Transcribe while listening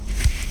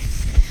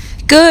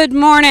Good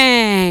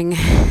morning.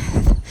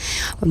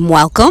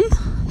 Welcome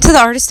to the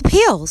Artist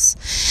Appeals.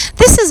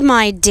 This is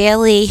my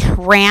daily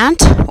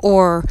rant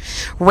or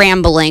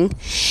rambling,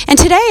 and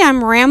today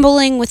I'm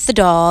rambling with the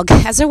dog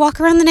as I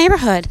walk around the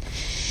neighborhood.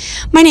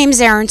 My name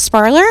is Erin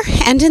Sparler,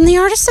 and in the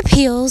Artist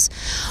Appeals,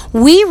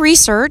 we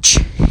research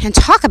and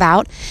talk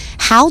about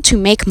how to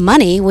make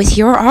money with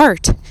your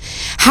art.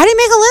 How do you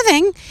make a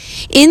living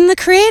in the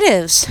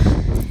creatives?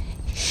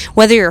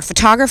 Whether you're a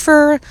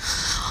photographer,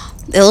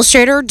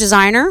 illustrator,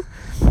 designer,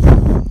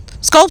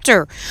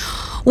 sculptor,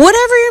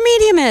 whatever your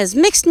medium is,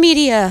 mixed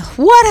media,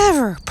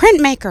 whatever,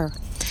 printmaker,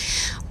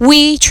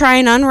 we try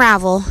and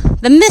unravel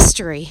the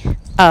mystery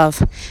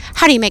of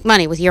how do you make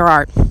money with your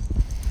art.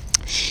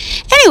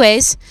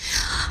 Anyways,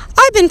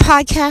 I've been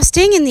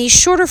podcasting in these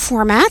shorter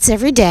formats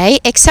every day,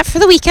 except for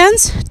the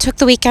weekends. Took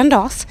the weekend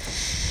off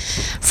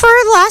for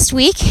the last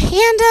week,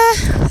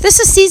 and this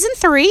is season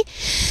 3.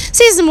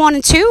 Season 1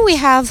 and 2, we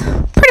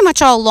have pretty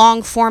much all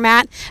long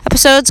format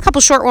episodes, a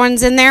couple short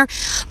ones in there,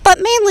 but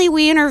mainly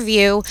we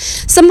interview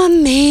some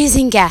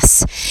amazing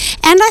guests.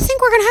 And I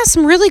think we're going to have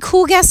some really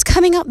cool guests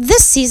coming up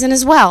this season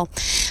as well,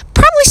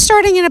 probably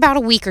starting in about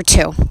a week or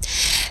two.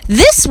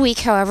 This week,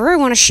 however, I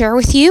want to share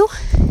with you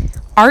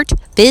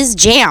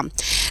ArtBizJam.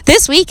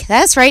 This week,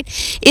 that's right,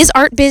 is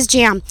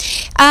ArtBizJam.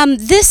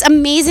 This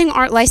amazing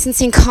art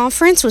licensing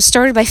conference was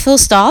started by Phil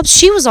Staubs.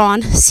 She was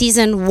on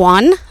season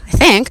 1, I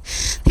think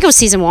it was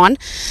season 1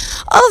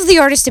 of the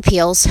Artist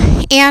Appeals,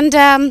 and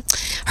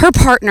her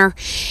partner.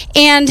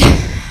 And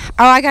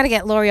I got to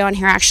get Lori on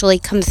here, actually,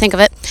 come to think of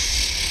it.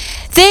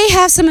 They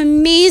have some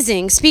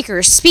amazing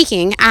speakers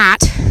speaking at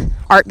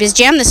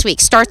ArtBizJam this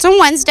week. Starts on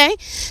Wednesday.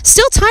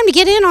 Still time to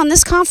get in on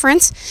this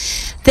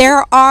conference.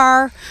 There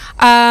are,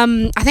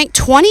 I think,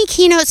 20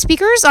 keynote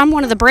speakers. I'm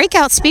one of the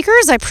breakout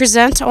speakers. I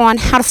present on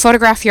how to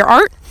photograph your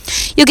art.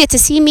 You'll get to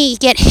see me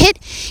get hit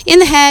in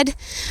the head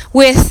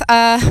with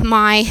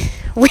my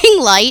ring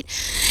light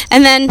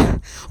and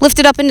then lift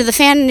it up into the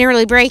fan and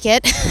nearly break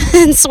it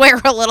and swear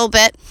a little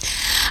bit.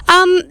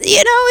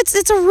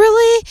 It's a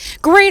really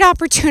great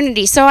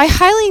opportunity. So I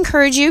highly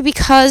encourage you,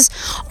 because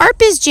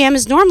ArtBizJam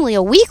is normally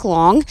a week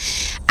long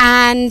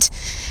and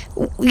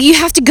you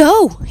have to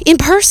go in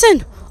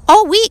person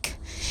all week.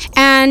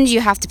 And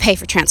you have to pay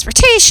for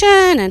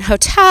transportation and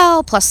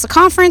hotel plus the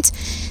conference.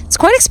 It's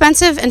quite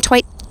expensive and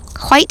quite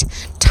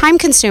time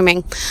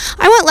consuming.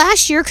 I went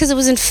last year because it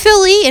was in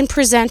Philly and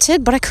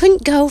presented, but I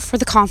couldn't go for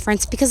the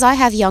conference because I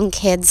have young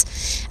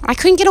kids and I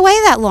couldn't get away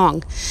that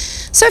long.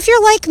 So if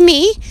you're like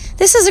me,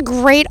 this is a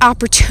great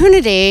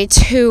opportunity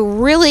to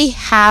really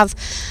have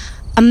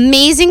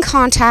amazing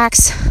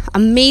contacts,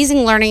 amazing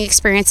learning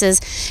experiences,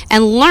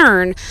 and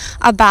learn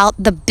about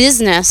the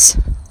business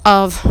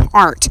of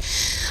art.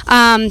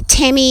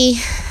 Tammy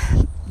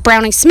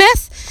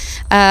Browning-Smith,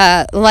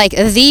 like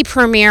the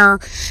premier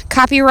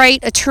copyright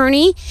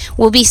attorney,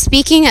 will be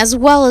speaking, as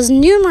well as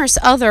numerous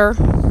other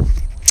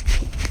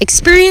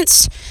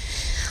experienced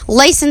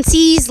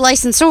licensees,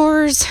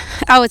 licensors.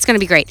 Oh, it's going to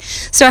be great.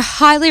 So I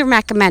highly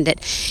recommend it.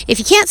 If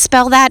you can't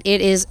spell that, it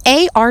is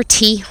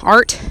ART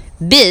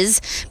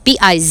Biz,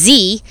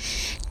 B-I-Z,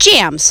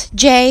 Jams,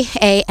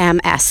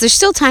 J-A-M-S. There's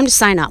still time to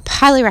sign up.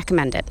 Highly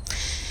recommend it.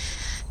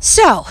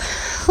 So,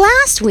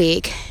 last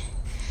week,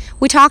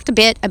 we talked a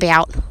bit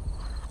about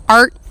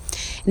art,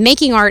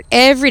 making art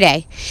every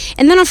day.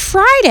 And then on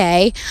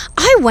Friday,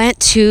 I went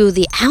to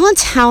the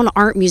Allentown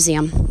Art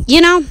Museum.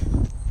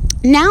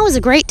 Now is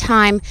a great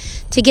time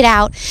to get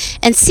out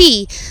and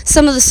see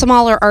some of the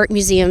smaller art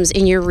museums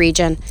in your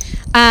region.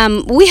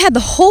 We had the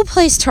whole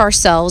place to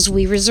ourselves.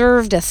 We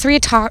reserved a 3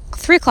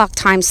 o'clock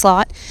time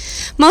slot.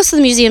 Most of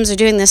the museums are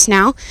doing this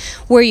now,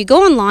 where you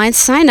go online,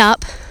 sign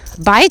up,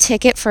 buy a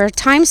ticket for a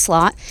time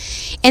slot,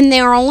 and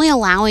they're only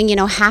allowing,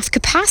 half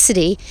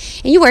capacity,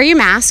 and you wear your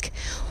mask.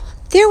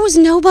 There was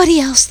nobody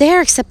else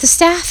there except the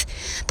staff.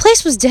 The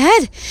place was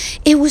dead.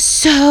 It was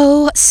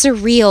so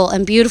surreal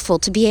and beautiful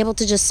to be able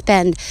to just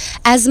spend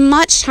as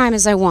much time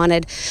as I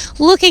wanted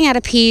looking at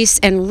a piece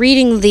and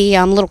reading the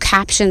little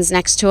captions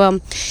next to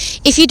them.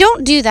 If you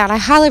don't do that, I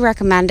highly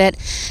recommend it,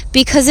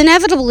 because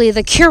inevitably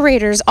the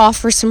curators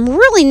offer some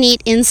really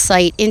neat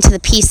insight into the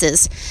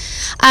pieces.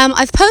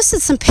 I've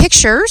posted some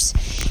pictures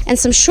and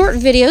some short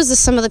videos of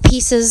some of the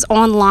pieces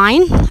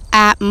online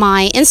at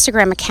my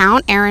Instagram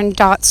account,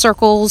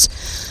 Erin.circles,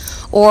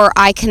 or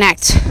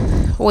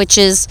iConnect, which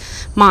is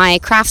my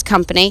craft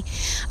company.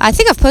 I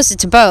think I've posted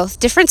to both,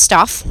 different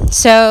stuff.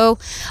 So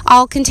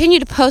I'll continue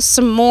to post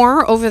some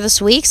more over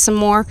this week, some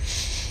more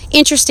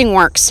interesting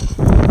works.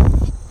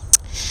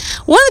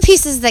 One of the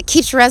pieces that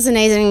keeps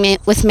resonating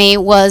with me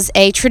was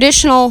a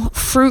traditional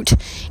fruit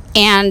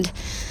and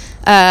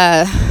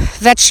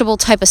vegetable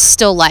type of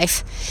still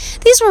life.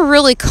 These were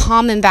really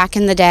common back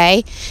in the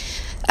day.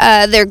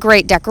 They're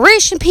great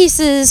decoration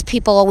pieces.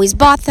 People always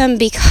bought them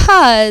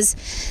because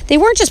they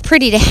weren't just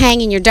pretty to hang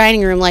in your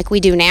dining room like we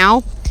do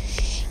now.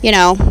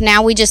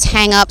 Now we just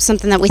hang up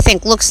something that we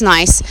think looks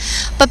nice.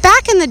 But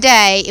back in the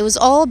day, it was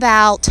all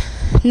about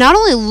not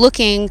only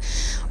looking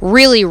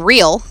really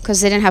real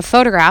because they didn't have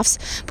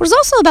photographs, but it's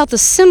also about the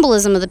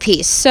symbolism of the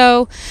piece.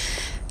 So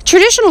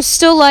traditional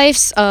still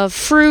lifes of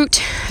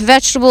fruit,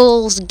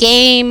 vegetables,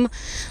 game,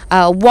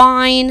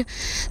 wine,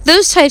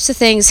 those types of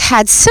things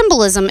had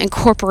symbolism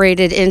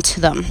incorporated into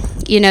them.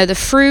 The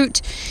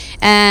fruit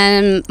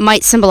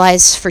might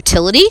symbolize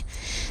fertility.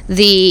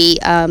 The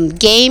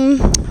game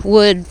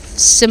would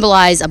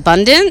symbolize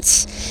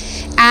abundance.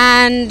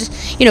 And,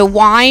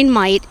 wine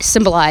might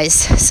symbolize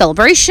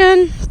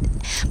celebration.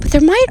 But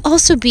there might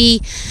also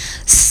be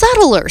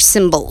subtler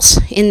symbols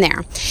in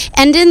there.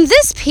 And in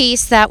this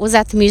piece that was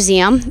at the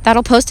museum, that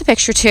I'll post a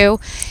picture to,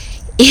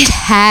 it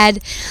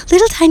had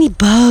little tiny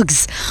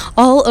bugs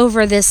all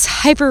over this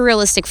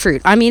hyper-realistic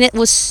fruit. I mean, it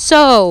was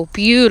so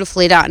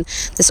beautifully done,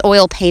 this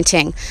oil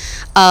painting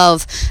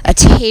of a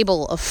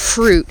table of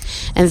fruit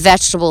and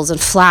vegetables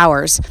and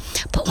flowers.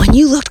 But when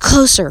you looked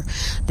closer,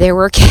 there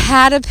were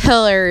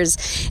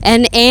caterpillars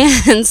and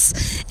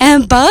ants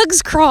and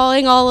bugs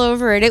crawling all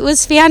over it. It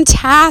was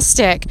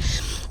fantastic.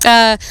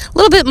 A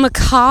little bit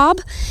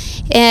macabre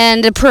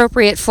and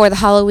appropriate for the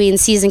Halloween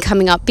season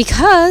coming up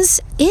because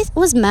it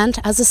was meant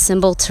as a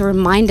symbol to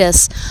remind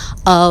us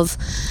of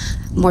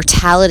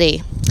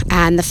mortality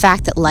and the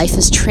fact that life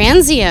is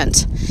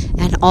transient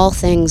and all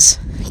things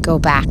go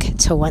back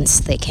to whence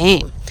they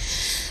came.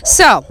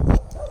 So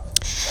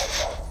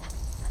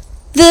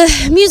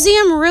the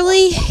museum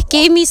really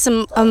gave me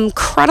some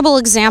incredible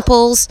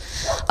examples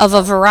of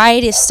a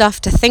variety of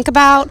stuff to think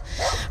about,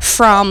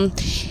 from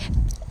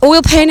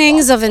oil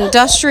paintings of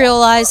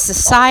industrialized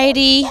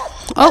society.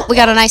 Oh, we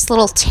got a nice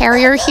little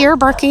terrier here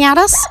barking at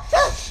us.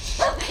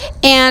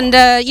 And,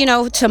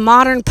 to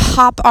modern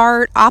pop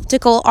art,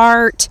 optical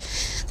art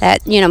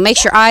that,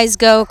 makes your eyes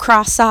go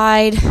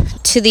cross-eyed,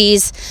 to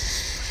these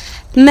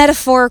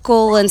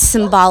metaphorical and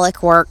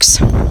symbolic works.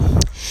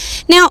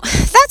 Now,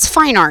 that's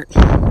fine art.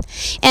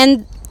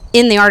 And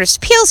in the Artist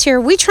Appeals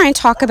here, we try and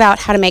talk about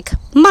how to make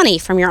money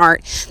from your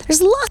art.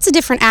 There's lots of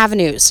different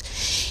avenues.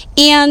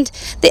 And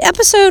the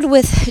episode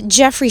with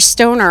Jeffrey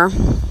Stoner,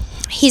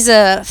 he's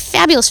a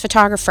fabulous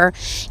photographer.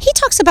 He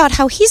talks about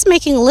how he's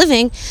making a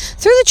living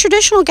through the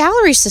traditional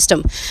gallery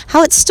system,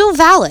 how it's still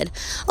valid.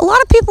 A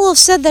lot of people have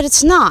said that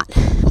it's not,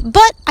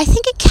 but I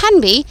think it can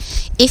be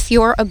if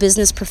you're a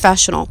business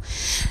professional.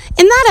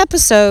 In that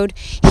episode,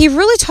 he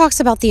really talks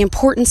about the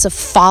importance of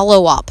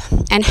follow-up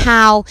and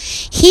how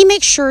he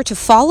makes sure to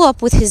follow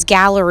up with his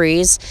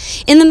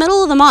galleries in the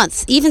middle of the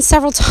month, even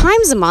several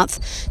times a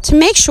month, to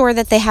make sure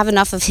that they have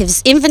enough of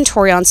his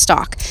inventory on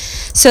stock,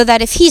 so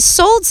that if he's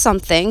sold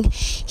something,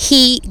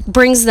 he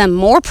brings them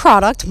more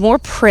product, more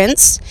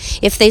prints.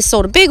 If they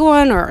sold a big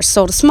one or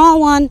sold a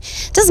small one,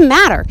 doesn't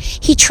matter.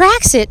 He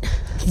tracks it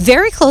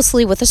very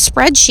closely with a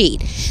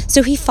spreadsheet.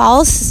 So he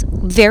follows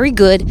very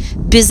good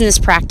business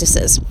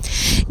practices.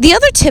 The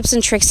other tips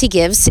and tricks he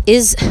gives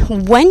is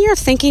when you're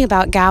thinking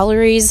about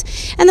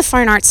galleries and the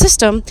fine art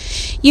system,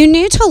 you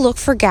need to look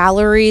for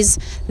galleries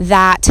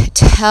that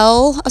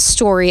tell a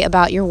story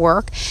about your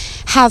work,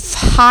 have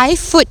high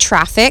foot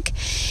traffic,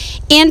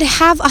 and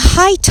have a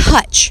high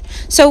touch.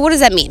 So what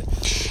does that mean?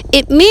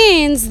 It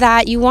means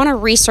that you want to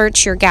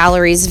research your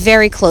galleries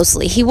very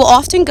closely. He will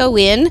often go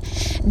in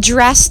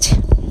dressed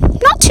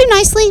not too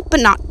nicely, but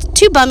not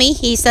too bummy.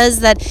 He says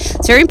that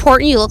it's very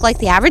important you look like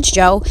the average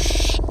Joe.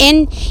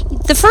 And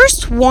the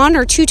first one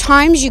or two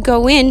times you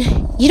go in,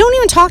 you don't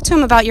even talk to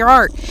him about your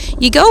art.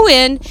 You go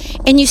in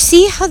and you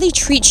see how they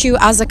treat you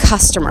as a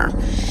customer.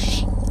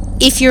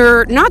 If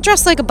you're not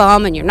dressed like a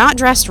bum and you're not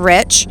dressed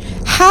rich,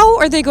 how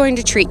are they going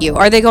to treat you?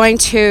 Are they going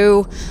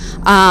to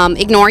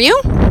ignore you?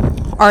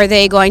 Are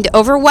they going to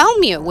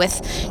overwhelm you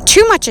with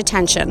too much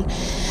attention?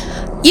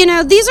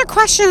 These are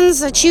questions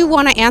that you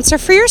want to answer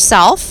for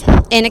yourself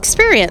in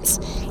experience.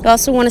 You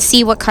also want to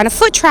see what kind of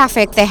foot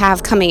traffic they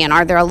have coming in.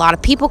 Are there a lot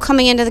of people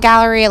coming into the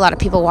gallery, a lot of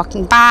people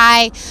walking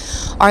by?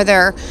 Are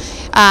there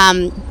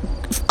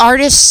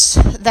artists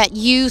that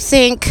you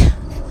think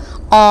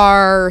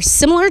are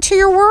similar to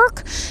your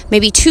work,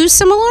 maybe too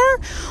similar,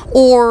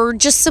 or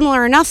just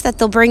similar enough that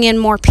they'll bring in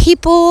more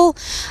people,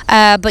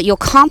 but you'll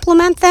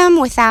compliment them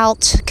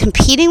without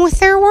competing with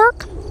their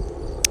work?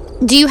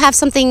 Do you have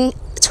something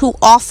to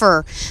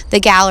offer the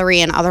gallery,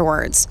 in other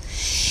words?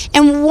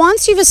 And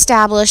once you've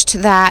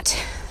established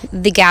that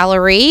the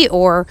gallery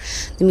or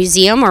the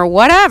museum or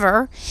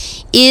whatever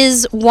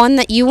is one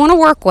that you want to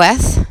work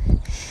with,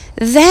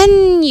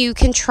 then you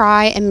can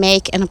try and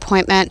make an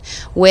appointment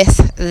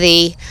with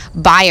the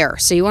buyer.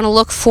 So you want to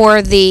look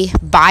for the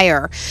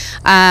buyer,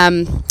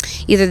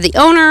 either the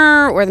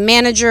owner or the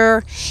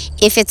manager.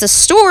 If it's a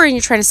store and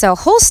you're trying to sell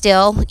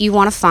wholesale, you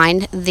want to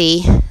find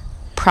the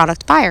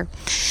product buyer.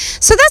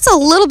 So that's a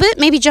little bit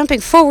maybe jumping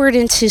forward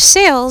into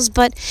sales,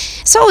 but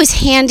it's always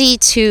handy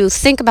to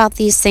think about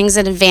these things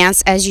in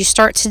advance as you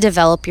start to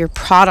develop your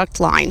product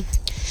line.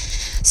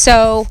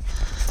 So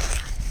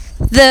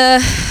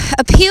the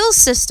appeal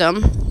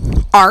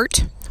system,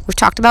 art, we've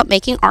talked about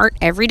making art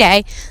every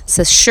day. It's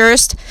the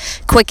surest,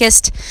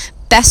 quickest,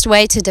 best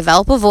way to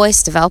develop a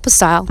voice, develop a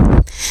style.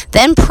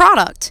 Then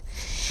product.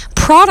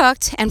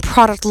 Product and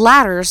product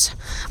ladders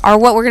are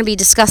what we're going to be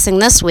discussing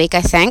this week,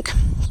 I think,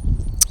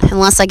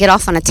 unless I get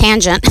off on a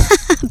tangent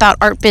about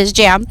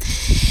ArtBizJam.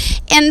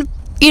 And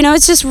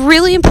it's just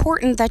really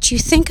important that you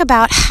think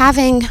about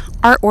having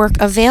artwork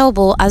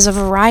available as a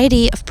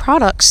variety of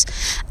products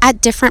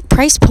at different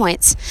price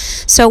points.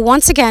 So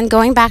once again,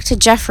 going back to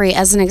Jeffrey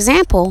as an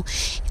example,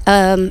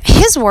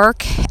 his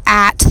work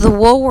at the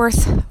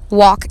Woolworth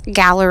Walk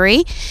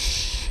Gallery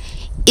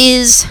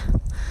is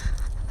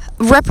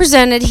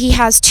represented. He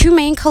has two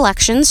main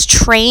collections,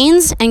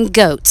 trains and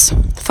goats,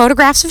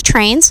 photographs of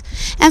trains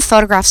and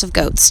photographs of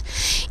goats.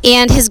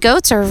 And his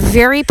goats are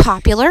very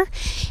popular,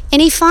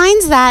 and he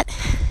finds that,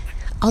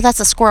 oh, that's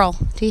a squirrel.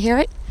 Do you hear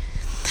it?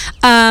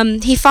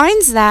 He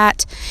finds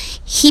that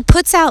he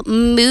puts out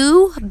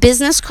Moo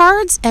business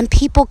cards and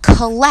people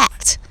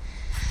collect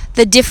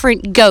the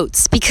different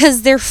goats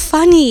because they're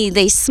funny,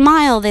 they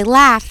smile, they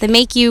laugh, they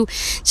make you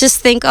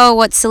just think, oh,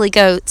 what silly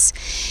goats.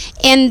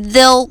 And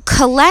they'll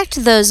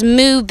collect those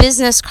Moo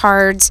business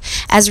cards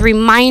as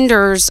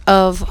reminders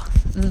of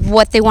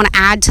what they want to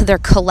add to their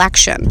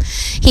collection.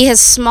 He has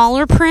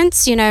smaller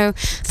prints,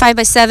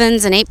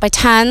 5x7s and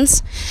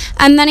 8x10s,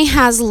 and then he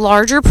has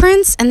larger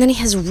prints, and then he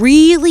has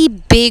really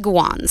big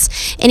ones.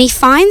 And he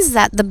finds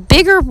that the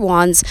bigger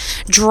ones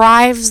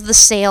drives the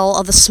sale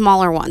of the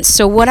smaller ones.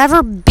 So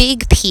whatever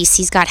big piece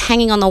he's got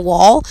hanging on the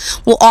wall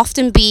will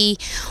often be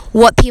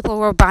what people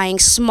were buying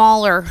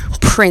smaller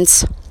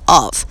prints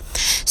of.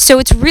 So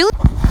it's really...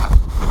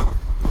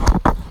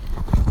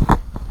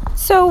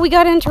 So we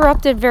got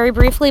interrupted very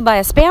briefly by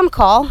a spam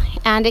call,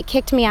 and it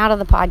kicked me out of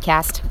the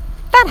podcast.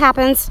 That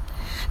happens.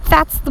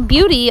 That's the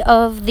beauty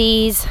of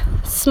these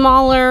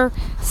smaller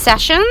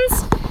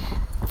sessions.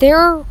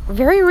 They're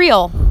very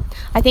real.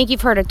 I think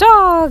you've heard a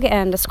dog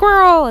and a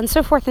squirrel and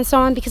so forth and so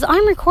on, because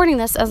I'm recording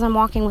this as I'm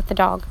walking with the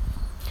dog.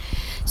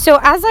 So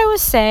as I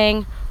was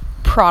saying,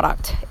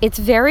 product. It's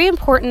very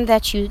important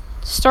that you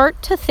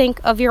start to think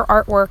of your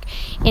artwork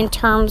in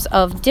terms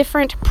of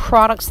different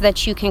products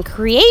that you can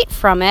create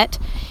from it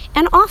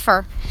and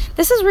offer.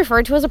 This is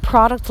referred to as a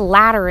product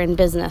ladder in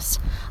business.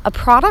 A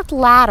product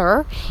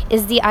ladder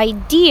is the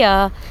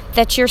idea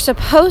that you're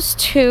supposed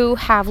to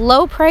have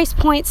low price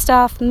point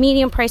stuff,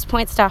 medium price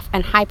point stuff,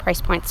 and high price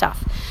point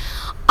stuff.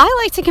 I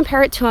like to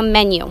compare it to a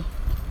menu.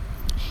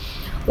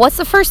 What's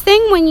the first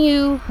thing when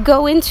you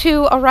go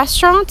into a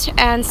restaurant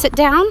and sit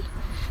down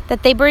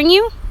that they bring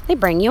you? They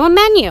bring you a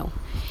menu.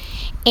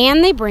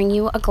 And they bring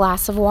you a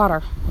glass of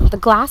water. The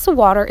glass of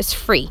water is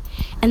free,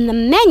 and the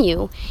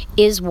menu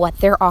is what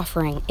they're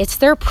offering. It's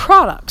their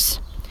products.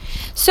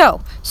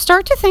 So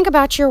start to think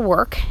about your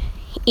work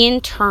in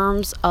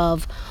terms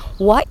of,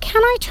 what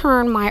can I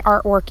turn my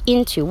artwork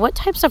into? What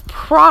types of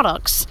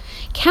products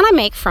can I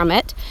make from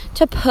it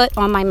to put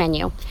on my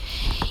menu?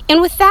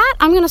 And with that,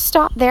 I'm going to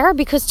stop there,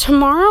 because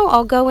tomorrow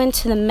I'll go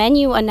into the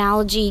menu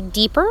analogy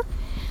deeper.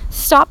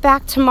 Stop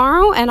back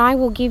tomorrow and I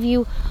will give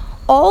you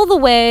all the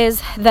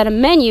ways that a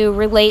menu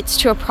relates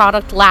to a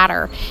product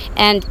ladder.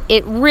 And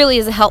it really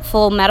is a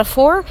helpful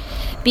metaphor,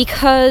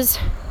 because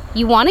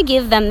you want to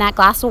give them that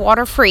glass of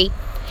water free,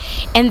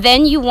 and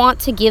then you want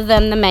to give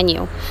them the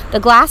menu. The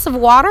glass of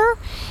water,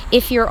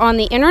 if you're on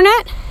the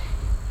internet,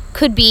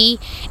 could be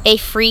a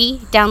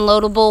free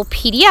downloadable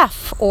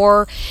PDF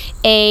or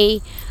a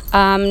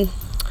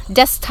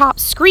desktop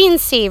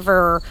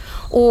screensaver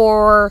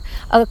or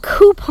a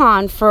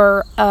coupon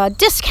for a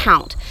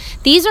discount.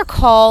 These are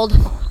called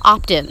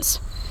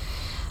opt-ins.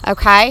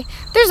 Okay?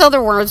 There's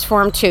other words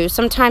for them too.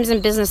 Sometimes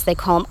in business they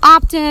call them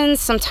opt-ins,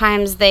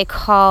 sometimes they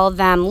call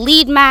them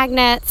lead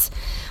magnets,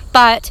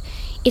 but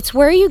it's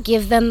where you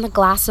give them the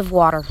glass of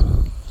water.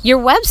 Your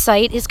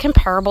website is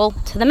comparable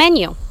to the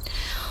menu.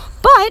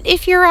 But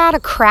if you're at a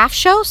craft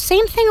show,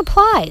 same thing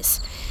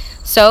applies.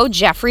 So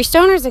Jeffrey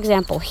Stoner's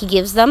example, he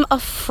gives them a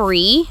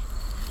free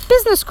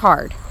business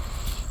card.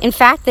 In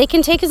fact, they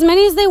can take as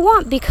many as they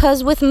want,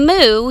 because with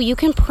Moo, you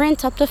can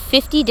print up to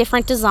 50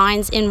 different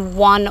designs in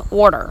one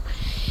order.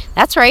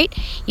 That's right.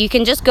 You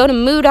can just go to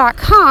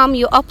moo.com.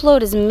 You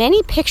upload as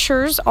many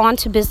pictures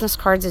onto business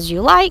cards as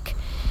you like.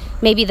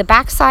 Maybe the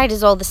back side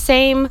is all the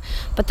same,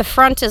 but the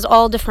front is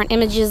all different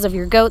images of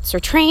your goats or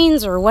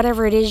trains or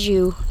whatever it is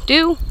you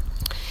do.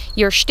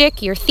 Your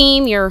shtick, your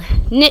theme, your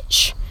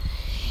niche.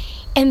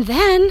 And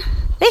then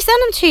they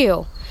send them to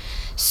you.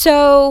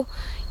 So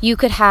you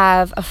could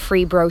have a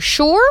free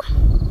brochure,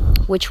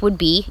 which would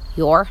be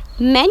your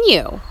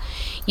menu.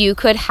 You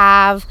could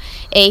have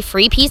a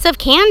free piece of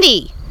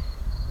candy,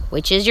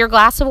 which is your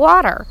glass of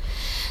water.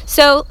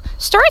 So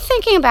start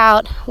thinking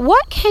about,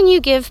 what can you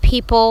give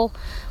people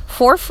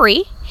for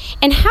free,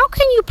 and how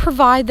can you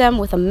provide them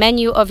with a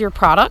menu of your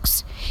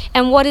products,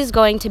 and what is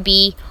going to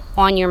be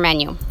on your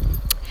menu.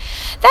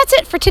 That's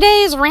it for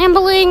today's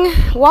rambling,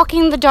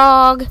 walking the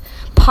dog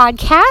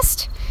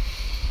podcast.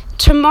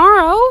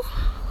 Tomorrow,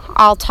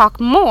 I'll talk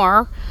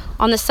more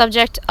on the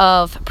subject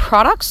of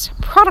products,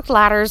 product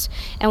ladders,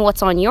 and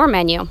what's on your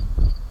menu.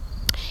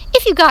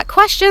 If you've got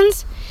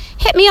questions,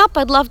 hit me up.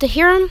 I'd love to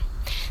hear them.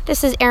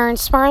 This is Erin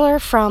Sparler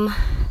from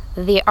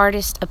the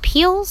artist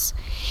appeals,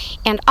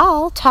 and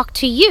I'll talk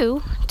to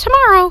you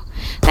tomorrow.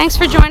 Thanks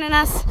for joining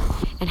us,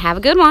 and have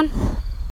a good one.